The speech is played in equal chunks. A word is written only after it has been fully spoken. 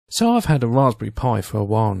So I've had a Raspberry Pi for a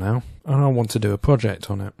while now, and I want to do a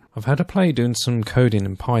project on it. I've had a play doing some coding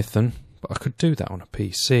in Python, but I could do that on a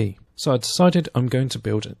PC. So I decided I'm going to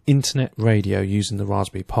build an internet radio using the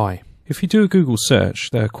Raspberry Pi. If you do a Google search,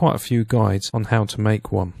 there are quite a few guides on how to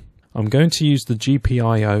make one. I'm going to use the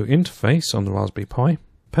GPIO interface on the Raspberry Pi.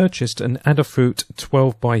 Purchased an Adafruit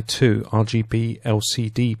 12x2 RGB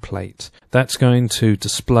LCD plate. That's going to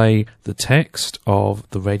display the text of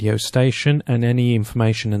the radio station and any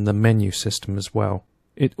information in the menu system as well.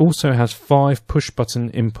 It also has 5 push button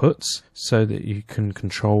inputs so that you can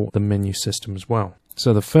control the menu system as well.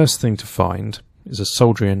 So the first thing to find is a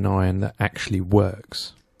soldering iron that actually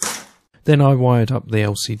works. Then I wired up the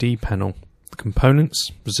LCD panel, the components,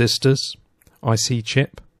 resistors, IC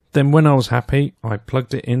chip. Then when I was happy, I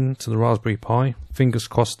plugged it into the Raspberry Pi, fingers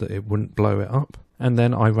crossed that it wouldn't blow it up, and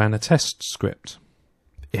then I ran a test script.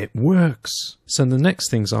 It works! So the next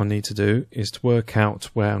things I need to do is to work out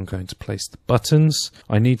where I'm going to place the buttons.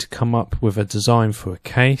 I need to come up with a design for a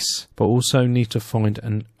case, but also need to find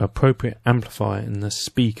an appropriate amplifier in the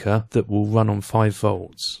speaker that will run on 5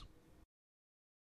 volts.